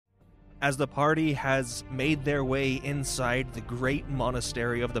as the party has made their way inside the great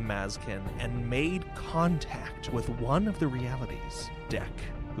monastery of the Mazkin and made contact with one of the realities, Dek,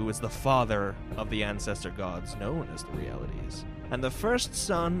 who is the father of the ancestor gods known as the realities, and the first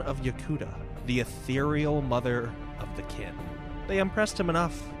son of Yakuda, the ethereal mother of the kin. They impressed him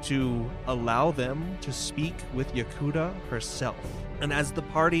enough to allow them to speak with Yakuda herself. And as the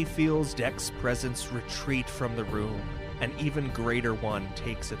party feels Dek's presence retreat from the room, an even greater one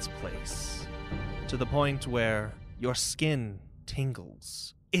takes its place, to the point where your skin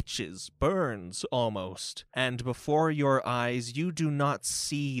tingles, itches, burns almost, and before your eyes you do not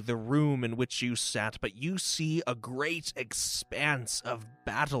see the room in which you sat, but you see a great expanse of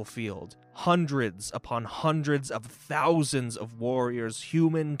battlefield, hundreds upon hundreds of thousands of warriors,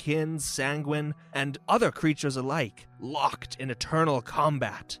 human, kin, sanguine, and other creatures alike, locked in eternal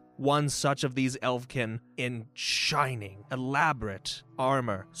combat. One such of these elfkin, in shining, elaborate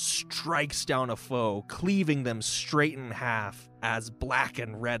armor, strikes down a foe, cleaving them straight in half as black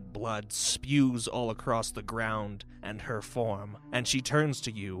and red blood spews all across the ground and her form. And she turns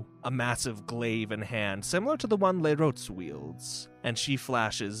to you, a massive glaive in hand, similar to the one Lerots wields, and she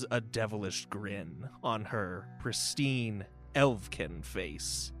flashes a devilish grin on her pristine elfkin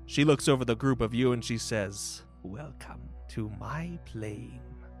face. She looks over the group of you and she says, "Welcome to my plane.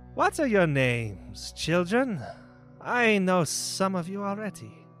 What are your names, children? I know some of you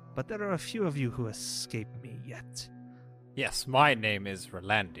already, but there are a few of you who escape me yet." Yes, my name is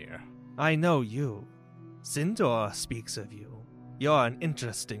Rolandir. "I know you. Sindor speaks of you. You're an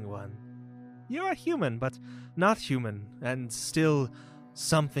interesting one. You're a human, but not human, and still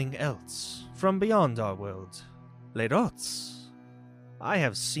something else, from beyond our world. Lerots, I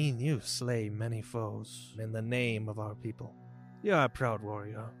have seen you slay many foes in the name of our people. You're a proud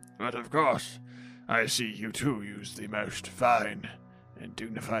warrior." But of course, I see you too use the most fine and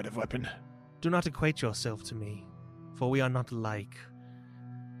dignified of weapon. "Do not equate yourself to me, for we are not alike."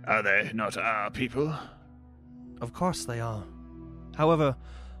 Are they not our people? "Of course they are. However,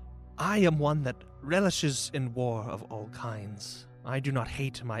 I am one that relishes in war of all kinds. I do not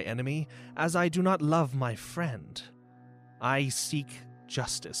hate my enemy, as I do not love my friend. I seek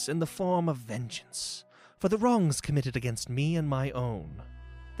justice in the form of vengeance for the wrongs committed against me and my own.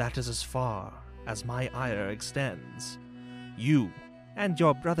 That is as far as my ire extends. You and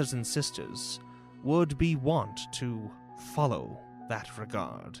your brothers and sisters would be wont to follow that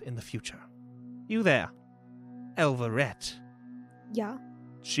regard in the future. You there, Elverette." Yeah.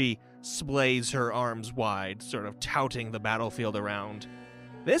 She splays her arms wide, sort of touting the battlefield around.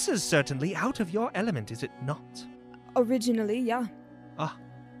 "This is certainly out of your element, is it not?" Originally, yeah. "Ah,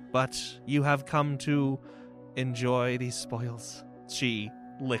 but you have come to enjoy these spoils." She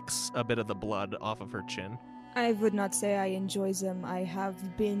licks a bit of the blood off of her chin. I would not say I enjoy them. I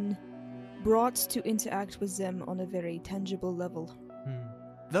have been brought to interact with them on a very tangible level.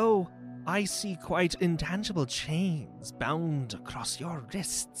 Though I see quite intangible chains bound across your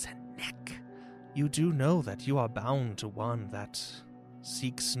wrists and neck, you do know that you are bound to one that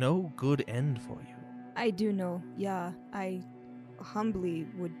seeks no good end for you. I do know, yeah. I humbly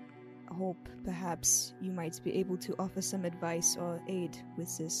would hope perhaps you might be able to offer some advice or aid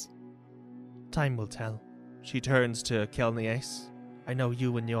with this. Time will tell. She turns to Kelnias. "I know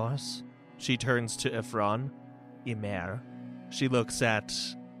you and yours." She turns to Ifron. "Ymer." She looks at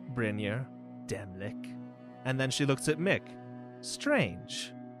Brynjar. "Demlik." And then she looks at Mick.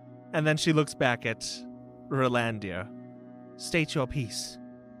 "Strange." And then she looks back at Rolandir. "State your piece.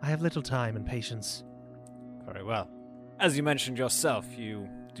 I have little time and patience." Very well. As you mentioned yourself, you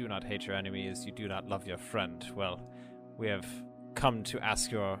do not hate your enemies, you do not love your friend. Well, we have come to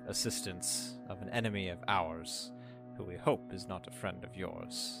ask your assistance of an enemy of ours, who we hope is not a friend of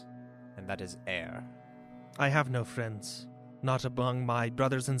yours, and that is Air. "I have no friends, not among my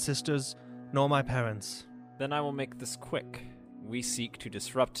brothers and sisters, nor my parents." Then I will make this quick. We seek to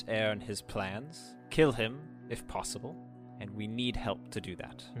disrupt Air and his plans, kill him, if possible, and we need help to do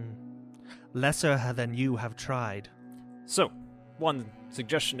that. Lesser than you have tried. So, one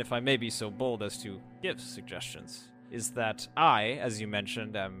suggestion, if I may be so bold as to give suggestions, is that I, as you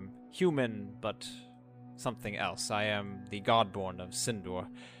mentioned, am human, but something else. I am the Godborn of Sindor.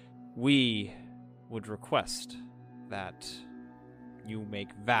 We would request that you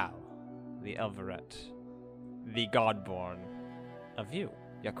make Val, the Elverette, the Godborn of you,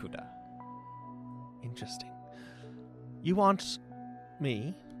 Yakuda. Interesting. You want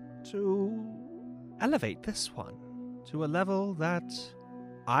me to elevate this one to a level that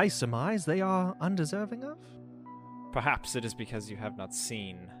I surmise they are undeserving of? Perhaps it is because you have not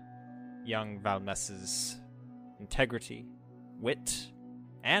seen young Valmess's integrity, wit,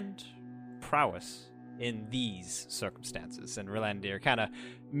 and prowess in these circumstances? And Relandir kind of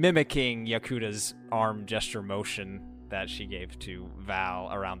mimicking Yakuda's arm gesture motion that she gave to Val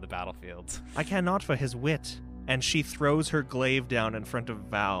around the battlefield. I cannot for his wit. And she throws her glaive down in front of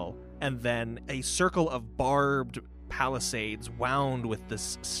Val, and then a circle of barbed palisades wound with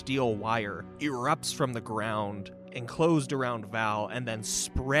this steel wire erupts from the ground, enclosed around Val, and then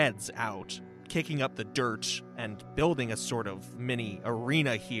spreads out, kicking up the dirt and building a sort of mini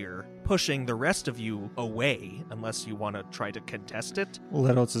arena here, pushing the rest of you away unless you want to try to contest it.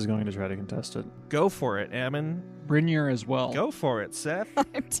 Letos is going to try to contest it. Go for it, Ammon. Brynjar as well. Go for it, Seth.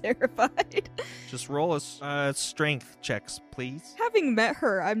 I'm terrified. Just roll a strength checks, please. Having met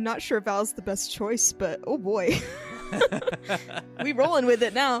her, I'm not sure Val's the best choice, but oh boy. We rolling with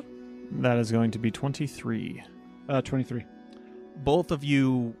it now. That is going to be 23. 23. Both of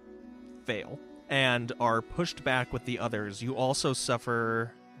you fail and are pushed back with the others. You also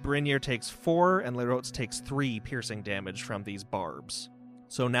suffer. Brynjar takes 4 and Lerots takes 3 piercing damage from these barbs.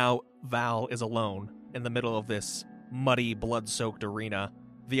 So now Val is alone in the middle of this muddy, blood-soaked arena.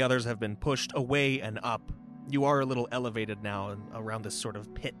 The others have been pushed away and up. You are a little elevated now around this sort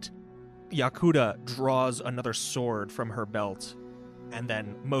of pit. Yakuda draws another sword from her belt and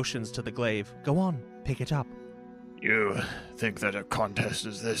then motions to the glaive. Go on, pick it up. You think that a contest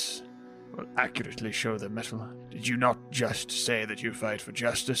as this will accurately show the mettle? Did you not just say that you fight for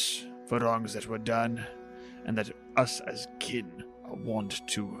justice, for wrongs that were done, and that us as kin want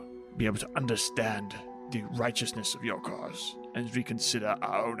to be able to understand the righteousness of your cause and reconsider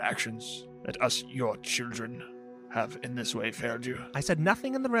our own actions, that us, your children, have in this way failed you? I said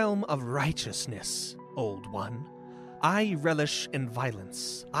nothing in the realm of righteousness, old one. I relish in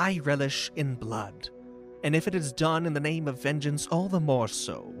violence. I relish in blood. And if it is done in the name of vengeance, all the more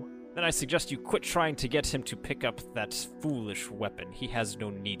so. Then I suggest you quit trying to get him to pick up that foolish weapon. He has no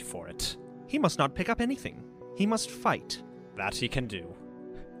need for it. He must not pick up anything. He must fight. That he can do.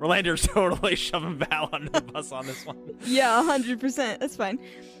 Rolander's totally shoving Val under the bus on this one. Yeah, 100%. That's fine.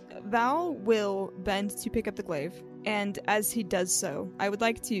 Val will bend to pick up the glaive, and as he does so, I would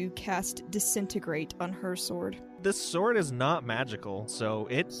like to cast Disintegrate on her sword. This sword is not magical, so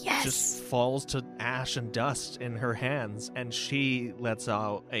it Yes! just falls to ash and dust in her hands, and she lets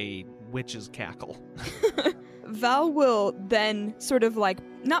out a witch's cackle. Val will then sort of like,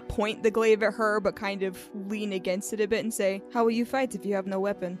 not point the glaive at her, but kind of lean against it a bit and say, "How will you fight if you have no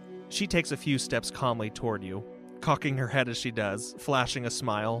weapon?" She takes a few steps calmly toward you, cocking her head as she does, flashing a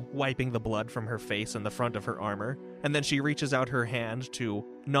smile, wiping the blood from her face and the front of her armor, and then she reaches out her hand to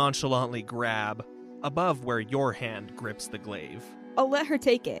nonchalantly grab above where your hand grips the glaive. I'll let her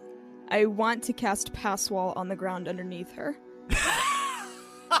take it. I want to cast Pass Wall on the ground underneath her.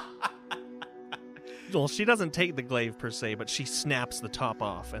 Well, she doesn't take the glaive per se, but she snaps the top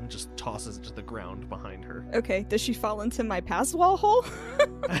off and just tosses it to the ground behind her. Okay, does she fall into my Pass Wall hole?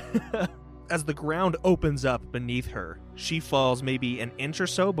 As the ground opens up beneath her, she falls maybe an inch or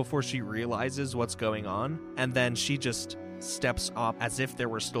so before she realizes what's going on, and then she just steps up as if there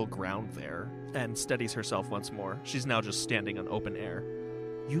were still ground there and steadies herself once more. She's now just standing on open air.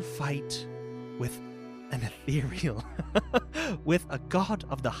 You fight with an ethereal, with a god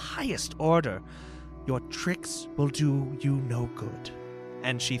of the highest order. Your tricks will do you no good.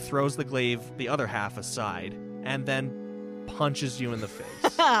 And she throws the glaive, the other half, aside, and then punches you in the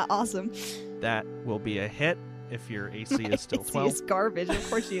face. Awesome. That will be a hit if your AC is still 12. It's garbage. Of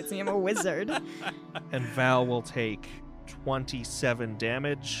course she hits me. I'm a wizard. And Val will take 27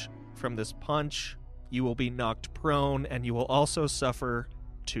 damage from this punch. You will be knocked prone, and you will also suffer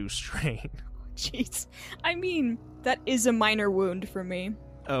 2 strain. Jeez. I mean, that is a minor wound for me.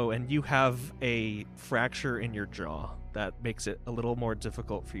 Oh, and you have a fracture in your jaw. That makes it a little more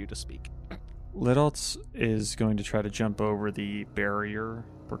difficult for you to speak. Letos is going to try to jump over the barrier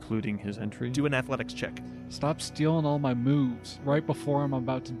precluding his entry. Do an athletics check. Stop stealing all my moves right before I'm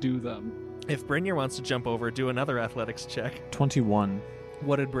about to do them. If Brynjar wants to jump over, do another athletics check. 21.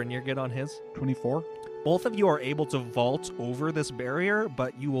 What did Brynjar get on his? 24? Both of you are able to vault over this barrier,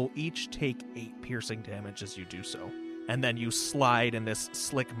 but you will each take 8 piercing damage as you do so. And then you slide in this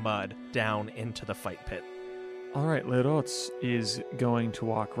slick mud down into the fight pit. All right, Lerots is going to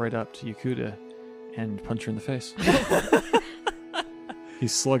walk right up to Yakuda and punch her in the face.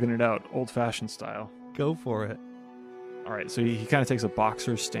 He's slugging it out, old-fashioned style. Go for it. All right, so he kind of takes a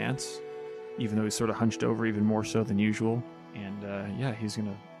boxer's stance, even though he's sort of hunched over even more so than usual. And yeah, he's going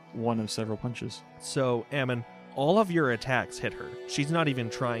to one of several punches. So, Ammon, all of your attacks hit her. She's not even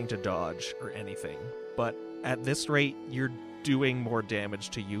trying to dodge or anything. But at this rate, you're doing more damage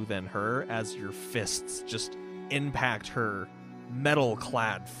to you than her as your fists just impact her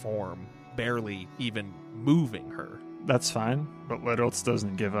metal-clad form barely even moving her. That's fine, but Lerots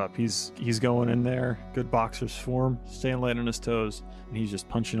doesn't give up. He's going in there, good boxer's form, staying light on his toes, and he's just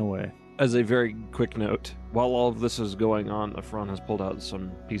punching away. As a very quick note, while all of this is going on, Ephron has pulled out some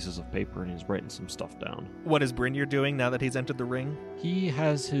pieces of paper and he's writing some stuff down. What is Brynjar doing now that he's entered the ring? He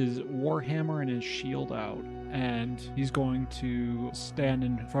has his warhammer and his shield out, and he's going to stand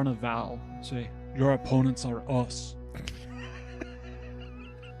in front of Val and say, "Your opponents are us."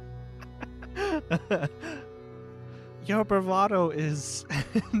 Your bravado is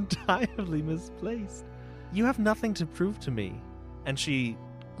entirely misplaced. You have nothing to prove to me. And she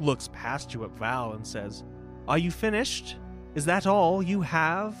looks past you at Val and says, "Are you finished? Is that all you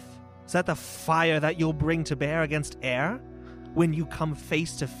have? Is that the fire that you'll bring to bear against Air when you come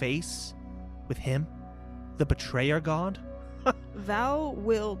face to face with him, the betrayer god?" Val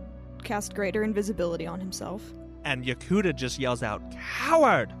will cast greater invisibility on himself. And Yakuta just yells out,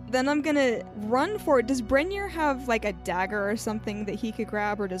 "Coward!" Then I'm gonna run for it. Does Brynjar have like a dagger or something that he could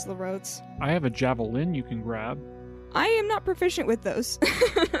grab, or does Lerots? I have a javelin you can grab. I am not proficient with those.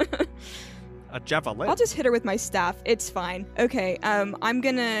 A javelin. I'll just hit her with my staff. It's fine. Okay, I'm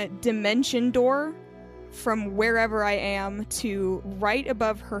gonna dimension door from wherever I am to right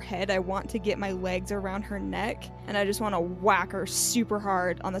above her head. I want to get my legs around her neck, and I just want to whack her super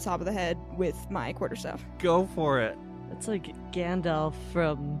hard on the top of the head with my quarterstaff. Go for it. That's like Gandalf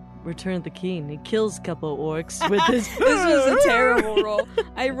from Return of the King. He kills a couple orcs with his... This was a terrible roll.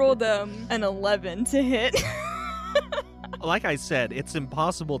 I rolled an 11 to hit. Like I said, it's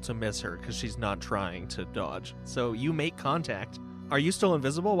impossible to miss her because she's not trying to dodge. So you make contact. Are you still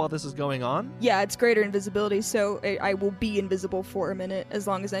invisible while this is going on? Yeah, it's greater invisibility, so I will be invisible for a minute as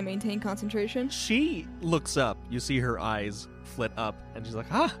long as I maintain concentration. She looks up. You see her eyes flit up, and she's like,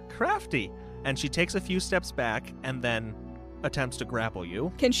 crafty. And she takes a few steps back and then attempts to grapple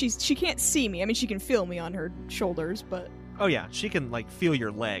you. She can't see me. I mean, she can feel me on her shoulders, but... Oh yeah, she can, feel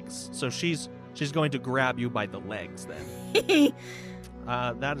your legs. So she's going to grab you by the legs then.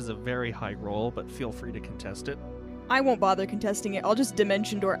 That is a very high roll, but feel free to contest it. I won't bother contesting it. I'll just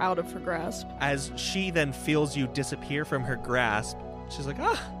dimension door out of her grasp. As she then feels you disappear from her grasp, she's like,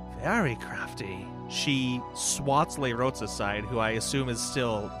 very crafty. She swats Lerots aside, who I assume is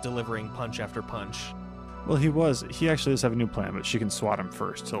still delivering punch after punch. Well, he actually does have a new plan, but she can swat him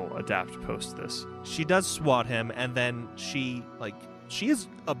first. He'll adapt post this. She does swat him, and then she is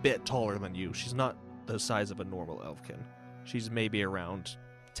a bit taller than you. She's not the size of a normal elfkin. She's maybe around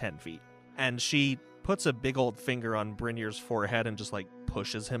 10 feet. And she puts a big old finger on Brynjar's forehead and just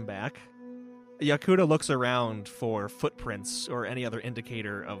pushes him back. Yakuta looks around for footprints or any other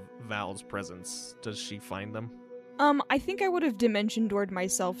indicator of Val's presence. Does she find them? I think I would have dimension doored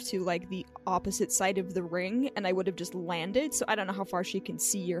myself to the opposite side of the ring, and I would have just landed. So I don't know how far she can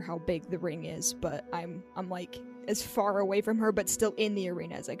see or how big the ring is, but I'm as far away from her, but still in the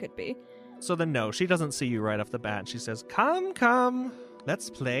arena as I could be. So then no, she doesn't see you right off the bat. She says, Come, let's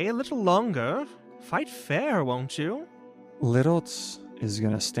play a little longer. Fight fair, won't you?" Lerots is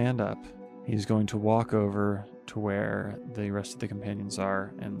going to stand up. He's going to walk over to where the rest of the companions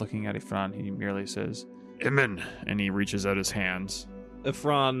are, and looking at Ephron, he merely says, "Imin," and he reaches out his hands.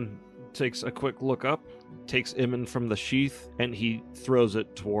 Ephron takes a quick look up, takes Imin from the sheath, and he throws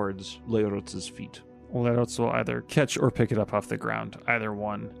it towards Lerots' feet. Lerots will either catch or pick it up off the ground, either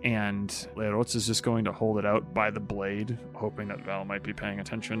one, and Lerots is just going to hold it out by the blade, hoping that Val might be paying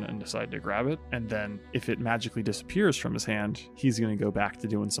attention and decide to grab it, and then if it magically disappears from his hand, he's going to go back to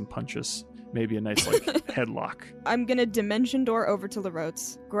doing some punches. Maybe a nice headlock. I'm gonna dimension door over to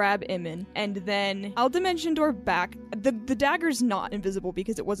Lerots, grab Imin, and then I'll dimension door back. The dagger's not invisible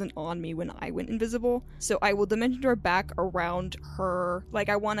because it wasn't on me when I went invisible, so I will dimension door back around her.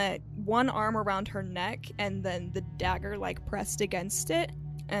 I want one arm around her neck and then the dagger pressed against it.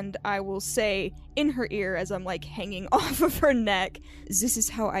 And I will say in her ear as I'm hanging off of her neck, "This is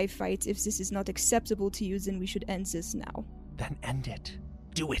how I fight. If this is not acceptable to you, then we should end this now." Then end it.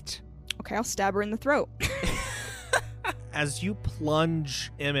 Do it. Okay, I'll stab her in the throat. As you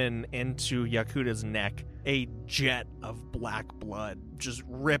plunge Imin into Yakuta's neck, a jet of black blood just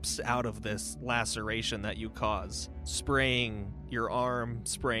rips out of this laceration that you cause, spraying your arm,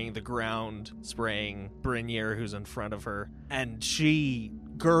 spraying the ground, spraying Brynjar, who's in front of her, and she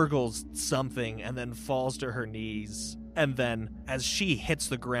gurgles something and then falls to her knees. And then, as she hits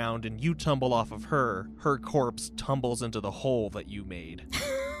the ground and you tumble off of her, her corpse tumbles into the hole that you made.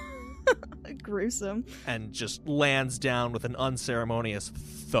 Gruesome. And just lands down with an unceremonious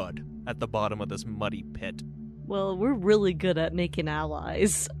thud at the bottom of this muddy pit. Well, we're really good at making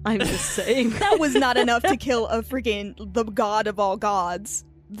allies. I'm just saying. That was not enough to kill the god of all gods.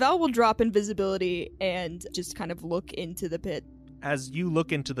 Val will drop invisibility and just kind of look into the pit. As you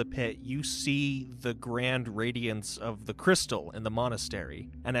look into the pit, you see the grand radiance of the crystal in the monastery.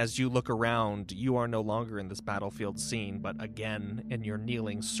 And as you look around, you are no longer in this battlefield scene, but again in your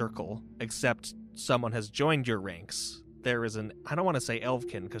kneeling circle, except someone has joined your ranks. There is I don't want to say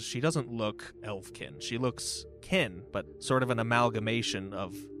elfkin, because she doesn't look elfkin. She looks kin, but sort of an amalgamation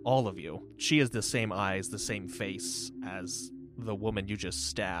of all of you. She has the same eyes, the same face as the woman you just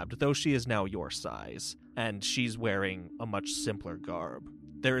stabbed, though she is now your size, and she's wearing a much simpler garb.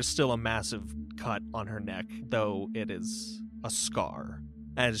 There is still a massive cut on her neck, though it is a scar.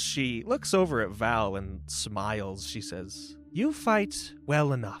 As she looks over at Val and smiles, she says, "You fight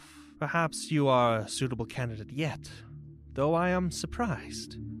well enough. Perhaps you are a suitable candidate yet, though I am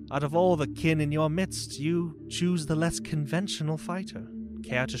surprised. Out of all the kin in your midst, you choose the less conventional fighter.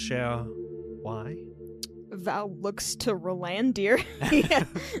 Care to share why?" Val looks to Rolandir. Yeah.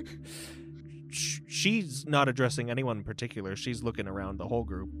 She's not addressing anyone in particular. She's looking around the whole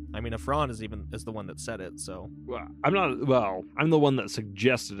group. I mean, Afron is the one that said it, so... I'm the one that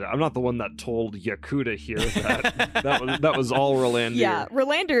suggested it. I'm not the one that told Yakuta here that was all Rolandir. Yeah,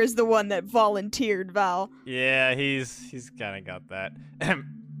 Rolandir is the one that volunteered Val. Yeah, he's kind of got that.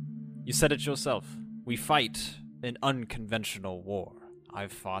 You said it yourself. We fight an unconventional war.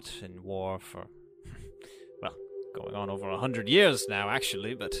 I've fought in war for, well, going on over 100 years now,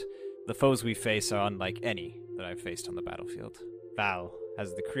 actually, but the foes we face are unlike any that I've faced on the battlefield. Val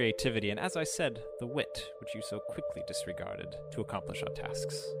has the creativity and, as I said, the wit, which you so quickly disregarded, to accomplish our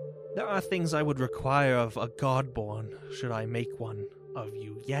tasks. There are things I would require of a godborn, should I make one of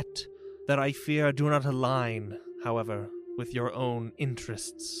you yet, that I fear do not align, however, with your own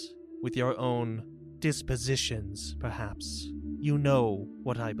interests, with your own dispositions, perhaps. You know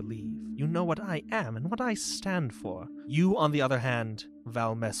what I believe. You know what I am and what I stand for. You, on the other hand,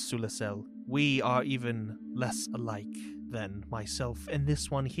 Valmes Sulisel, we are even less alike than myself and this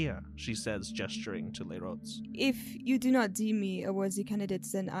one here, she says, gesturing to Lerots. If you do not deem me a worthy candidate,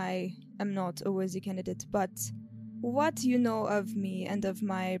 then I am not a worthy candidate, but what you know of me and of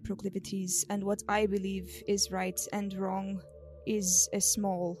my proclivities and what I believe is right and wrong is a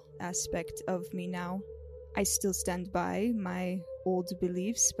small aspect of me now. I still stand by my old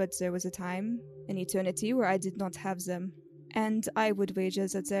beliefs, but there was a time, an eternity, where I did not have them. And I would wager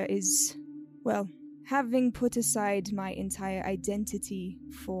that there is, well, having put aside my entire identity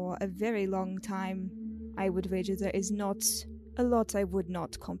for a very long time, I would wager there is not a lot I would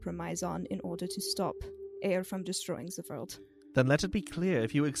not compromise on in order to stop Air from destroying the world. Then let it be clear,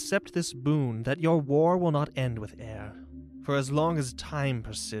 if you accept this boon, that your war will not end with Air. For as long as time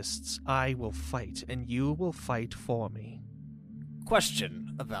persists, I will fight, and you will fight for me.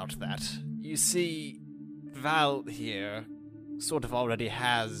 Question about that. You see, Val here sort of already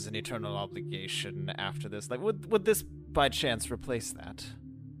has an eternal obligation after this. Like, would this by chance replace that?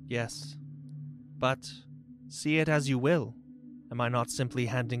 Yes. But see it as you will. Am I not simply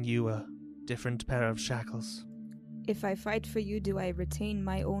handing you a different pair of shackles? If I fight for you, do I retain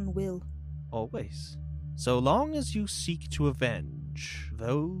my own will? Always. So long as you seek to avenge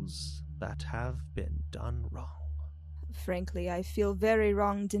those that have been done wrong. Frankly, I feel very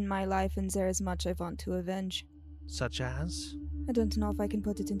wronged in my life, and there is much I want to avenge. Such as? I don't know if I can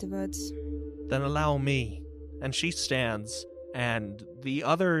put it into words. Then allow me. And she stands, and the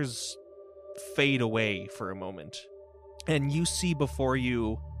others fade away for a moment. And you see before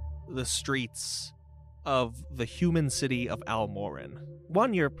you the streets of the human city of Almoran.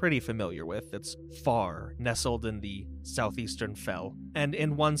 One you're pretty familiar with. It's far, nestled in the southeastern fell. And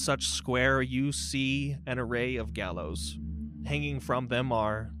in one such square, you see an array of gallows. Hanging from them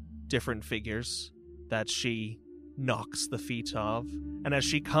are different figures that she knocks the feet of. And as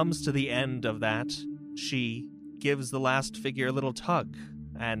she comes to the end of that, she gives the last figure a little tug,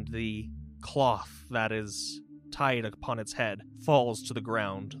 and the cloth that is tied upon its head falls to the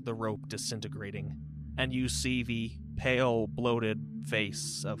ground, the rope disintegrating. And you see the pale, bloated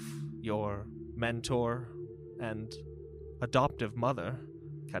face of your mentor and adoptive mother,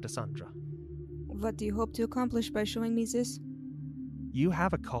 Cassandra. What do you hope to accomplish by showing me this? You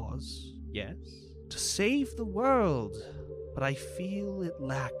have a cause, yes, to save the world, but I feel it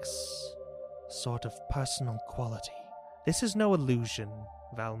lacks a sort of personal quality. This is no illusion,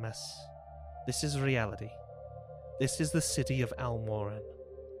 Valmes. This is reality. This is the city of Almoran.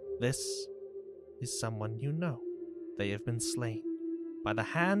 This is someone you know. They have been slain by the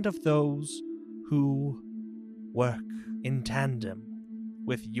hand of those who work in tandem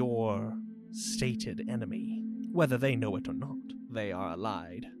with your stated enemy. Whether they know it or not, they are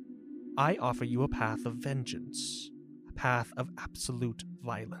allied. I offer you a path of vengeance. a path of absolute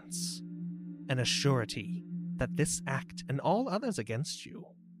violence, and a surety that this act and all others against you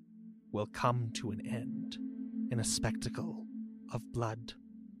will come to an end in a spectacle of blood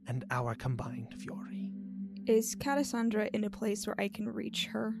and our combined fury. Is Cassandra in a place where I can reach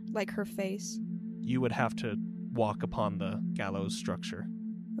her, like her face? You would have to walk upon the gallows structure,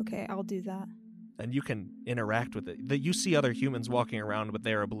 Okay, I'll do that. and you can interact with it. You see other humans walking around, but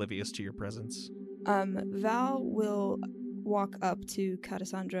they're oblivious to your presence. Val will walk up to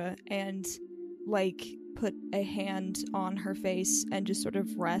Cassandra and, put a hand on her face and just sort of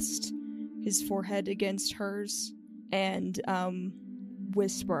rest his forehead against hers and,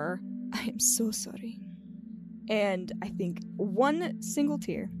 whisper, "I am so sorry." And I think one single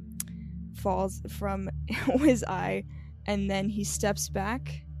tear falls from his eye, and then he steps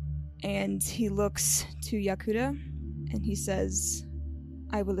back and he looks to Yakuda and he says,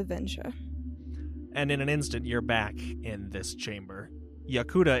 "I will avenge her." And in an instant, you're back in this chamber.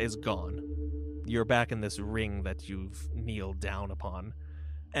 Yakuda is gone. You're back in this ring that you've kneeled down upon.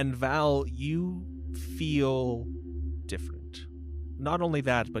 And Val, you feel different. Not only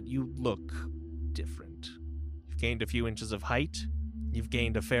that, but you look different. You've gained a few inches of height. You've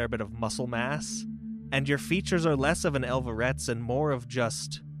gained a fair bit of muscle mass. And your features are less of an Elveret's and more of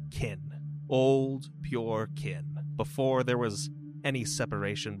just kin. Old, pure kin. Before there was any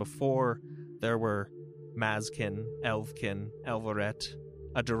separation, before there were Mazkin, Elfkin, Elveret,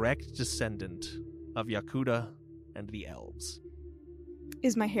 a direct descendant of Yakuda and the elves.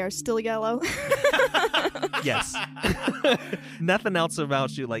 Is my hair still yellow? Yes. Nothing else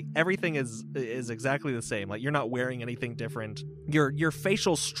about you. Everything is exactly the same. You're not wearing anything different. Your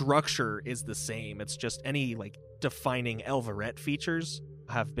facial structure is the same. It's just any defining Elveret features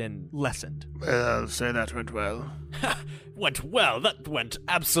have been lessened. Well, I'll say that went well. Went well. That went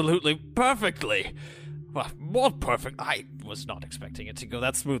absolutely perfectly. Well, more perfect. I was not expecting it to go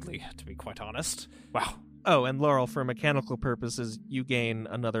that smoothly, to be quite honest. Wow. Oh, and Laurel, for mechanical purposes, you gain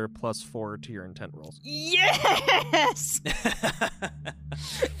another +4 to your intent rolls. Yes!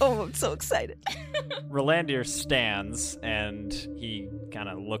 Oh, I'm so excited. Rolandir stands and he kind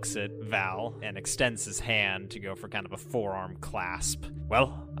of looks at Val and extends his hand to go for kind of a forearm clasp.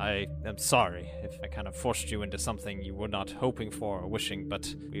 Well, I am sorry if I kind of forced you into something you were not hoping for or wishing,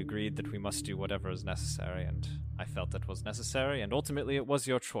 but we agreed that we must do whatever is necessary, and I felt that was necessary, and ultimately it was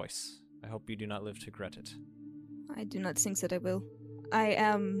your choice. I hope you do not live to regret it. I do not think that I will. I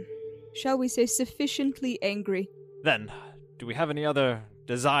am, shall we say, sufficiently angry. Then, do we have any other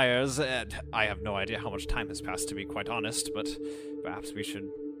desires? I have no idea how much time has passed, to be quite honest, but perhaps we should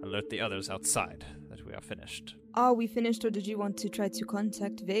alert the others outside that we are finished. Are we finished, or did you want to try to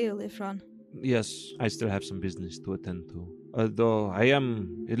contact Vale, Ifran? Yes, I still have some business to attend to. Although I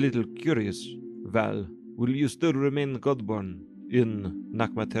am a little curious, Val, will you still remain Godborn in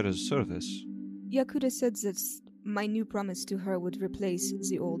Nakmatera's service? Yakuda said that my new promise to her would replace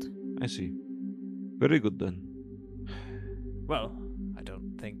the old. I see. Very good then. Well, I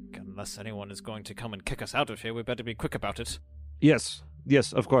don't think unless anyone is going to come and kick us out of here, we better be quick about it. Yes,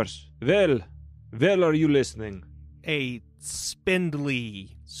 of course. Val, are you listening? A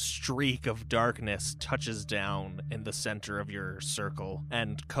spindly streak of darkness touches down in the center of your circle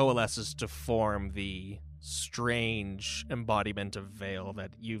and coalesces to form the strange embodiment of Vale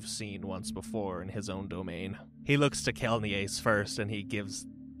that you've seen once before in his own domain. He looks to Kelniace first, and he gives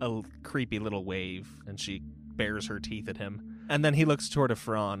a creepy little wave, and she bares her teeth at him. And then he looks toward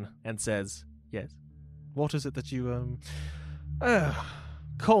Ifran and says, "Yes, what is it that you,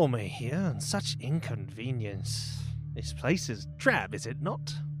 call me here on such inconvenience? This place is drab, is it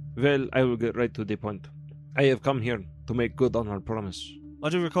not?" Well, I will get right to the point. I have come here to make good on our promise. I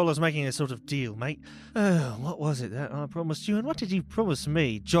do recall us making a sort of deal, mate. What was it that I promised you, and what did you promise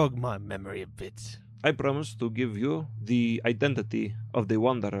me? Jog my memory a bit. I promised to give you the identity of the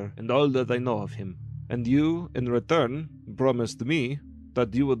Wanderer and all that I know of him. And you, in return, promised me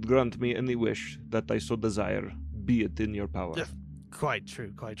that you would grant me any wish that I so desire, be it in your power. Quite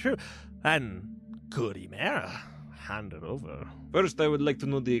true, quite true. And goody mare, hand it over. First, I would like to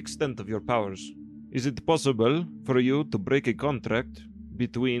know the extent of your powers. Is it possible for you to break a contract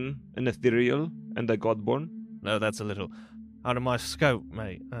between an ethereal and a godborn? No, that's a little out of my scope,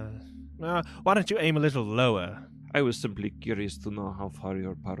 mate. Why don't you aim a little lower? I was simply curious to know how far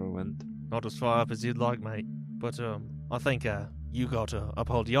your power went. Not as far up as you'd like, mate. But I think you got to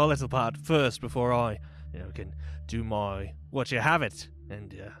uphold your little part first before I, can do my what you have it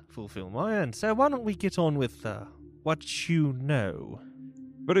and fulfill my end. So why don't we get on with what you know?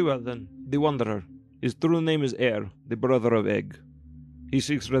 Very well then. The Wanderer. His true name is Air, the brother of Egg. He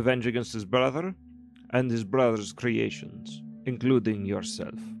seeks revenge against his brother, and his brother's creations, including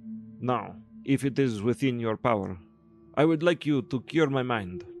yourself. Now, if it is within your power, I would like you to cure my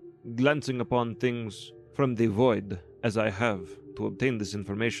mind, glancing upon things from the void as I have to obtain this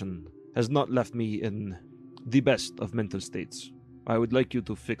information has not left me in the best of mental states. I would like you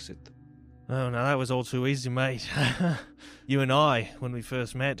to fix it. Oh, now that was all too easy, mate. You and I, when we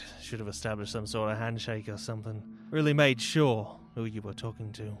first met, should have established some sort of handshake or something. Really made sure who you were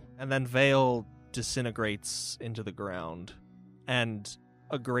talking to. And then Vale disintegrates into the ground, and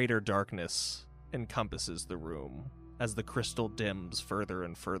a greater darkness encompasses the room as the crystal dims further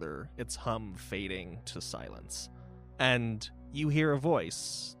and further, its hum fading to silence. And you hear a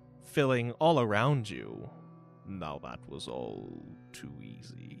voice filling all around you. Now that was all too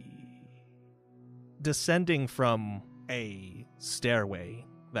easy. Descending from a stairway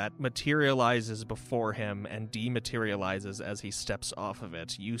that materializes before him and dematerializes as he steps off of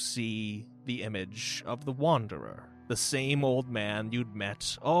it, you see the image of the Wanderer, the same old man you'd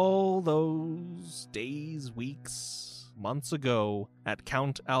met all those days, weeks, months ago at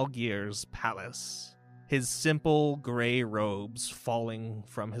Count Algir's palace. His simple gray robes falling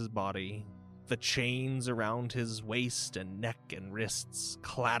from his body, the chains around his waist and neck and wrists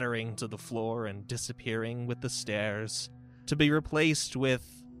clattering to the floor and disappearing with the stairs, to be replaced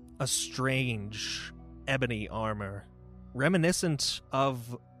with a strange ebony armor, reminiscent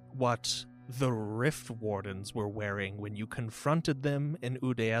of what the Rift Wardens were wearing when you confronted them in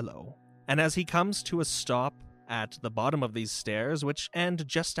Udaello. And as he comes to a stop at the bottom of these stairs, which end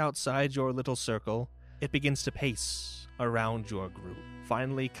just outside your little circle, it begins to pace around your group,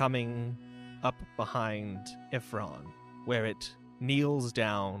 finally coming up behind Ifron, where it kneels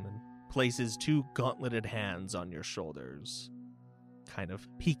down and places two gauntleted hands on your shoulders, kind of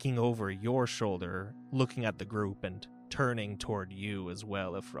peeking over your shoulder, looking at the group and turning toward you as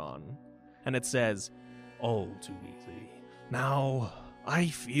well, Ifron. And it says, "All too easy. Now, I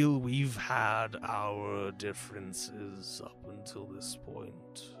feel we've had our differences up until this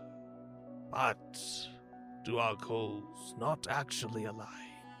point. But do our goals not actually align?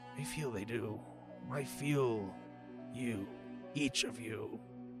 I feel they do. I feel you, each of you,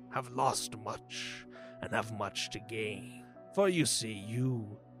 have lost much and have much to gain. For you see,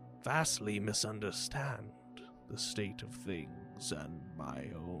 you vastly misunderstand the state of things and my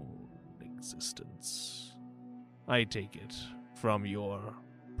own existence. I take it from your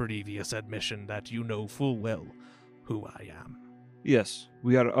previous admission that you know full well who I am. Yes,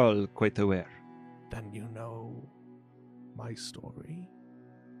 we are all quite aware. Then you know my story?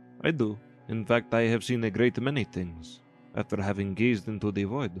 I do. In fact, I have seen a great many things after having gazed into the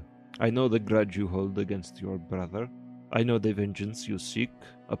void. I know the grudge you hold against your brother. I know the vengeance you seek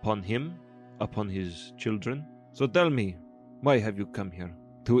upon him, upon his children. So tell me, why have you come here?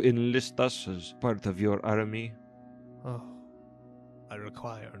 To enlist us as part of your army? Oh, I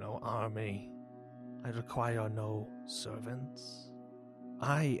require no army. I require no servants.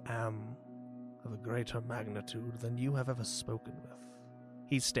 I am of a greater magnitude than you have ever spoken with.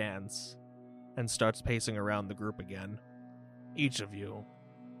 He stands and starts pacing around the group again. Each of you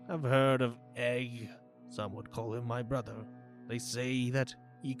have heard of Egg. Some would call him my brother. They say that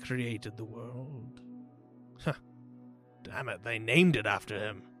he created the world. Huh. Damn it, they named it after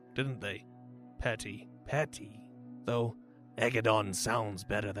him, didn't they? Petty. Though Egadon sounds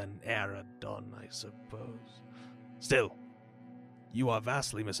better than Eradon, I suppose. Still, you are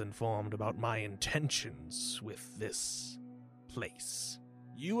vastly misinformed about my intentions with this place.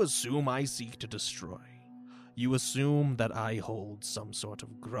 You assume I seek to destroy. You assume that I hold some sort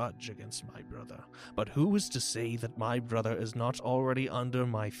of grudge against my brother. But who is to say that my brother is not already under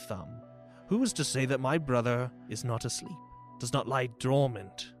my thumb? Who is to say that my brother is not asleep, does not lie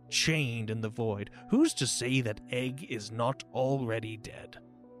dormant, chained in the void? Who's to say that Egg is not already dead?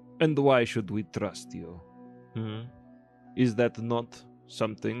 And why should we trust you? Is that not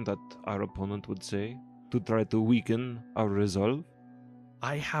something that our opponent would say? To try to weaken our resolve?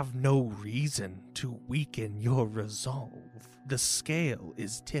 I have no reason to weaken your resolve. The scale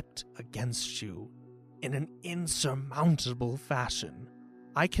is tipped against you in an insurmountable fashion.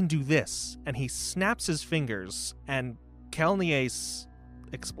 I can do this, and he snaps his fingers, and Kelnias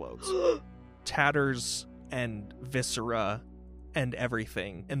explodes. Tatters and viscera and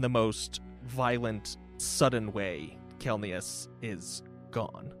everything in the most violent, sudden way. Kelnias is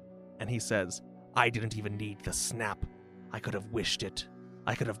gone. And he says, I didn't even need the snap. I could have wished it.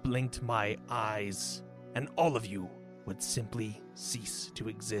 I could have blinked my eyes, and all of you would simply cease to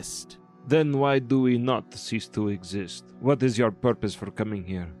exist. Then why do we not cease to exist? What is your purpose for coming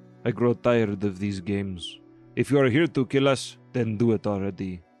here? I grow tired of these games. If you are here to kill us, then do it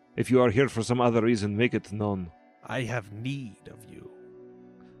already. If you are here for some other reason, make it known. I have need of you.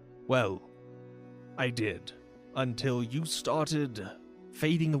 Well, I did, until you started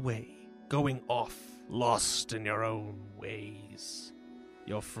fading away, going off, lost in your own ways.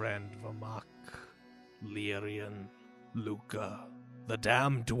 Your friend Vermak, Lyrian, Luca, the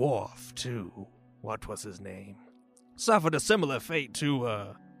damned dwarf, too. What was his name? Suffered a similar fate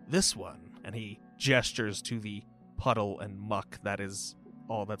to, this one. And he gestures to the puddle and muck that is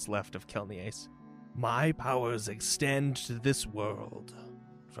all that's left of Kelnias. My powers extend to this world,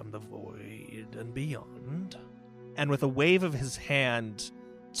 from the void and beyond. And with a wave of his hand,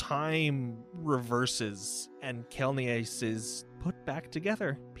 time reverses, and Kelnias is put back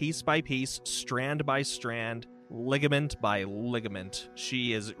together, piece by piece, strand by strand, ligament by ligament.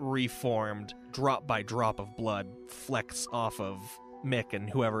 She is reformed, drop by drop of blood flecks off of Mick and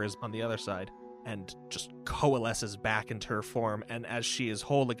whoever is on the other side, and just coalesces back into her form. And as she is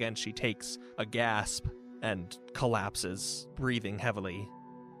whole again, she takes a gasp and collapses, breathing heavily.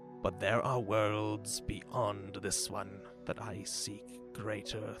 But there are worlds beyond this one that I seek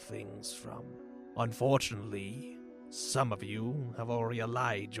greater things from. Unfortunately, some of you have already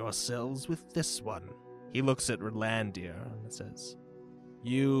allied yourselves with this one. He looks at Rolandir and says,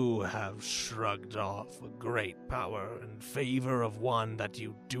 You have shrugged off a great power in favor of one that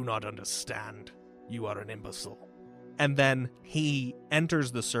you do not understand. You are an imbecile. And then he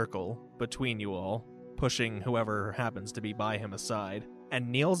enters the circle between you all, pushing whoever happens to be by him aside, and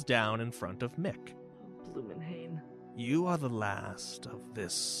kneels down in front of Mick. Blumenhain. You are the last of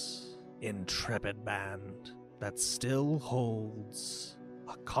this intrepid band that still holds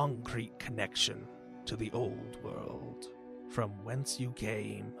a concrete connection to the old world. From whence you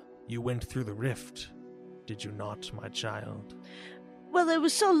came, you went through the rift, did you not, my child? Well, it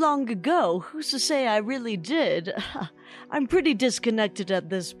was so long ago. Who's to say I really did? I'm pretty disconnected at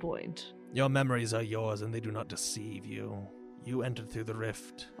this point. Your memories are yours, and they do not deceive you. You entered through the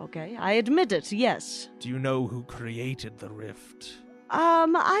rift. Okay, I admit it, yes. Do you know who created the rift?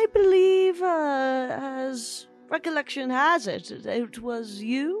 I believe, as recollection has it, it was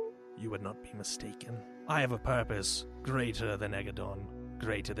you? You would not be mistaken. I have a purpose greater than Egadon,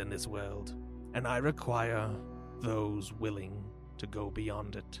 greater than this world, and I require those willing to go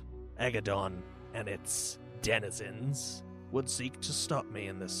beyond it. Egadon and its denizens would seek to stop me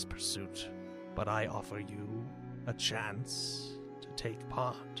in this pursuit, but I offer you a chance to take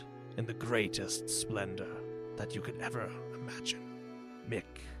part in the greatest splendor that you could ever imagine. Mick,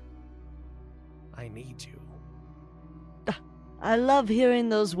 I need you. I love hearing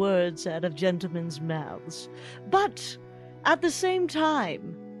those words out of gentlemen's mouths. But, at the same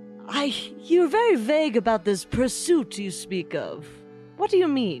time, you're very vague about this pursuit you speak of. What do you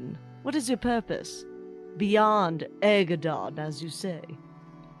mean? What is your purpose? Beyond Egadon, as you say.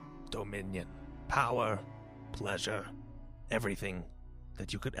 Dominion, power, pleasure, everything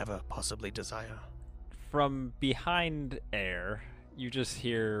that you could ever possibly desire. From behind air, you just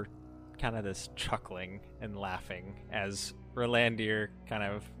hear kind of this chuckling and laughing as Rolandir kind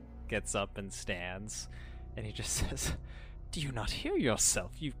of gets up and stands, and he just says, Do you not hear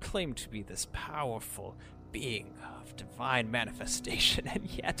yourself? You claim to be this powerful being of divine manifestation, and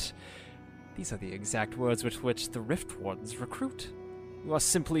yet these are the exact words with which the Rift Wardens recruit. You are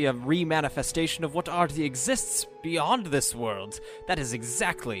simply a re-manifestation of what already exists beyond this world. That is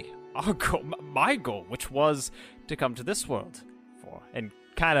exactly our goal, my goal, which was to come to this world for, and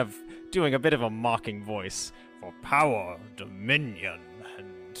kind of doing a bit of a mocking voice, for power, dominion,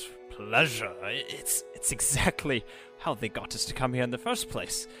 and pleasure. It's exactly how they got us to come here in the first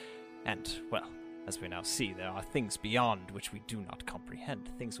place. And, well, as we now see, there are things beyond which we do not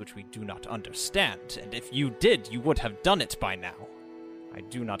comprehend, things which we do not understand, and if you did, you would have done it by now. I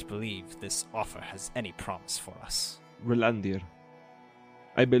do not believe this offer has any promise for us. Rolandir,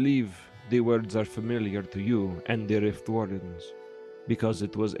 I believe the words are familiar to you and the Rift Wardens, because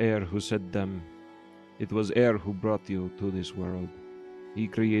it was Air who said them. It was Air who brought you to this world. He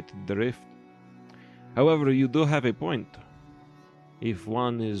created the Rift. However, you do have a point. If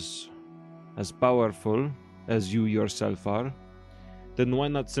one is as powerful as you yourself are, then why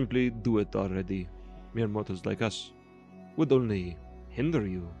not simply do it already? Mere mortals like us would only hinder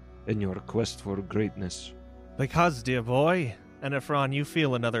you in your quest for greatness. Because, dear boy, and Ephron, you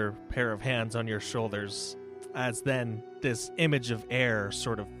feel another pair of hands on your shoulders, as then this image of Air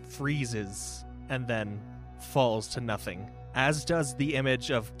sort of freezes and then falls to nothing, as does the image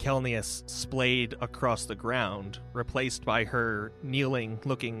of Kelnias splayed across the ground, replaced by her kneeling,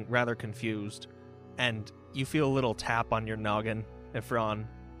 looking rather confused. And you feel a little tap on your noggin, Ephron,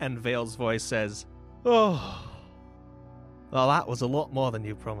 and Vale's voice says, Oh, Well, that was a lot more than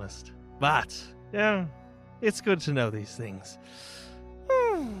you promised. But, yeah, it's good to know these things.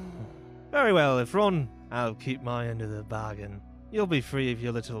 Very well, Ifron. I'll keep my end of the bargain. You'll be free of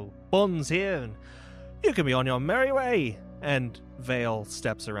your little bonds here, and you can be on your merry way. And Vale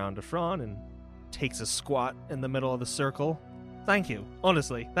steps around Ifron and takes a squat in the middle of the circle. Thank you.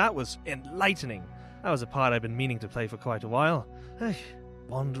 Honestly, that was enlightening. That was a part I've been meaning to play for quite a while.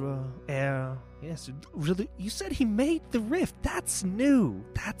 Wanderer, heir. Yes, really. You said he made the rift. That's new.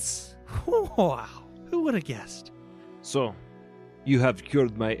 That's... Wow. Who would have guessed? So, you have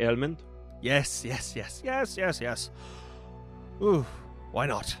cured my ailment? Yes. Ooh, why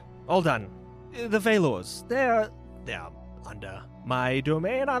not? All done. The Valors, they're under my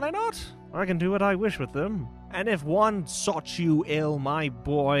domain, are they not? I can do what I wish with them. And if one sought you ill, my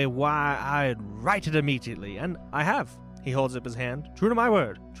boy, why, I'd write it immediately. And I have. He holds up his hand. True to my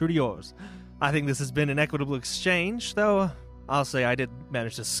word. True to yours. I think this has been an equitable exchange, though I'll say I did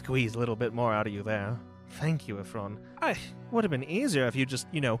manage to squeeze a little bit more out of you there. Thank you, Ifron. I would have been easier if you just,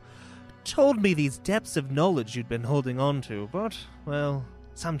 told me these depths of knowledge you'd been holding on to, but, well,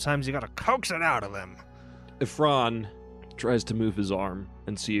 sometimes you gotta coax it out of them. Ifron tries to move his arm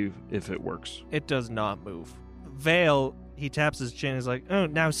and see if it works. It does not move. Vale, he taps his chin, is like, oh,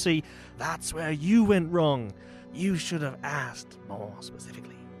 now see, that's where you went wrong. You should have asked more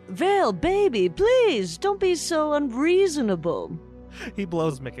specifically. Vale, baby, please, don't be so unreasonable. He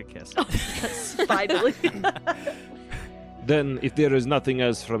blows Mick a kiss. Yes, finally. Then, if there is nothing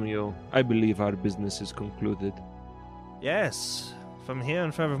else from you, I believe our business is concluded. Yes, from here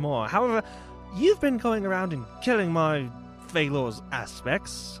and forevermore. However, you've been going around and killing my Valor's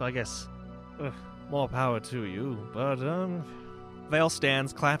aspects. I guess, more power to you. But, Vale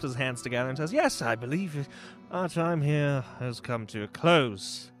stands, claps his hands together, and says, yes, I believe our time here has come to a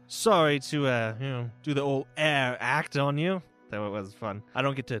close. Sorry to, do the old air act on you, though it was fun. I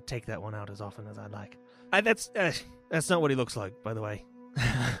don't get to take that one out as often as I'd like. That's not what he looks like, by the way.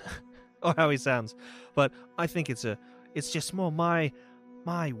 Or how he sounds. But I think it's just more my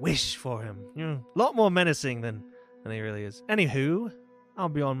wish for him. A lot more menacing than he really is. Anywho, I'll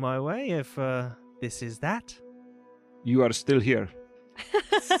be on my way if this is that. You are still here.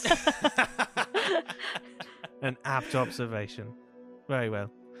 An apt observation. Very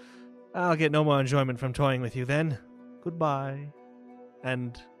well. I'll get no more enjoyment from toying with you then. Goodbye.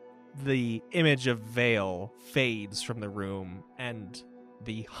 And the image of Vale fades from the room, and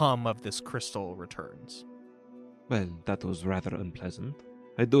the hum of this crystal returns. Well, that was rather unpleasant.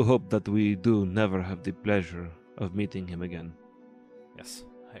 I do hope that we do never have the pleasure of meeting him again. Yes,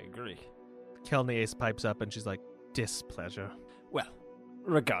 I agree. Kelniace pipes up and she's like, displeasure. Well,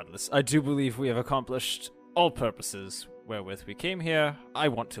 regardless, I do believe we have accomplished all purposes wherewith we came here. I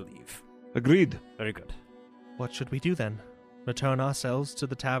want to leave. Agreed. Very good. What should we do then? Return ourselves to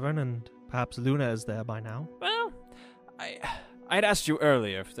the tavern, and perhaps Luna is there by now? Well, I'd asked you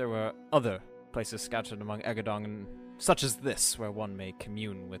earlier if there were other places scattered among Egadong, and such as this, where one may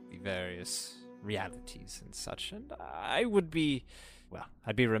commune with the various realities and such, and I'd be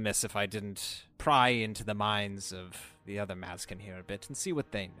remiss if I didn't pry into the minds of the other Mazkin here a bit and see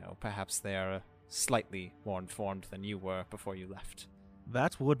what they know. Perhaps they are slightly more informed than you were before you left.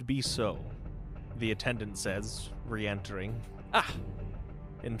 That would be so, the attendant says, re-entering.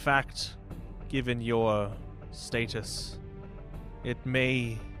 In fact, given your status, it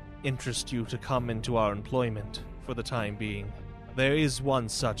may interest you to come into our employment for the time being. There is one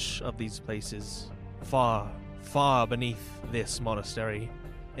such of these places, far, far beneath this monastery,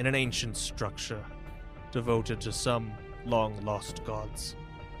 in an ancient structure, devoted to some long-lost gods.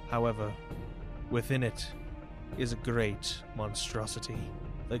 However, within it is a great monstrosity.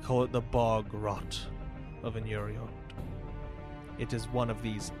 They call it the Bog Rot of Inuriot. It is one of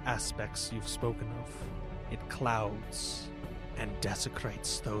these aspects you've spoken of. It clouds and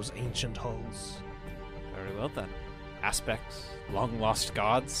desecrates those ancient halls. Very well then. Aspects, long-lost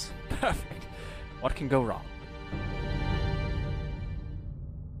gods. Perfect. What can go wrong?